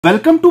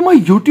Welcome to my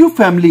YouTube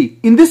family.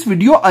 In this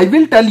video, I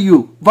will tell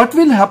you what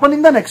will happen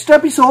in the next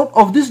episode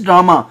of this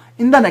drama.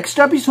 In the next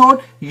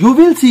episode, you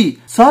will see,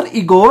 Sir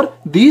Igor,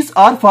 these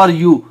are for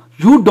you.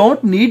 You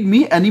don't need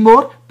me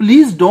anymore.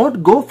 Please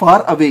don't go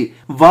far away.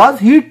 Was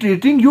he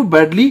treating you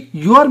badly?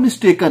 You are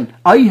mistaken.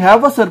 I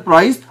have a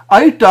surprise.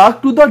 I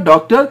talked to the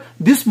doctor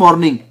this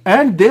morning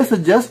and they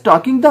suggest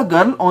taking the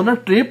girl on a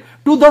trip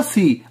to the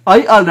sea.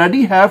 I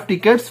already have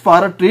tickets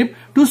for a trip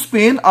to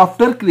Spain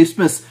after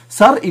Christmas.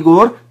 Sir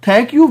Igor,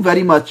 thank you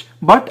very much.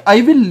 But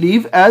I will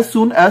leave as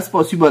soon as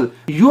possible.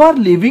 You are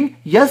leaving?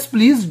 Yes,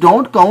 please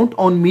don't count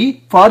on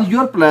me for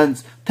your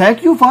plans.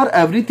 Thank you for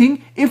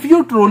everything. If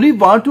you truly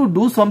want to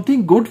do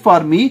something good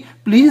for me,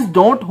 please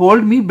don't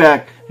hold me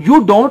back.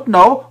 You don't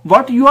know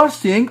what you are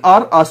saying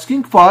or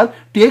asking for.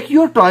 Take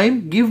your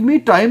time. Give me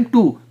time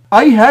too.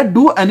 I had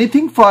do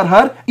anything for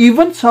her,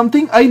 even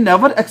something I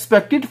never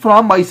expected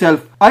from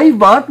myself. I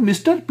want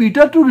Mr.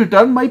 Peter to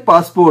return my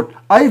passport.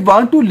 I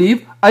want to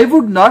leave. I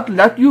would not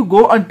let you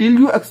go until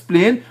you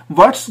explain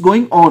what's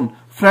going on.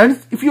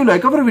 Friends, if you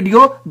like our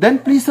video, then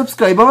please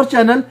subscribe our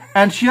channel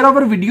and share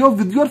our video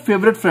with your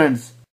favorite friends.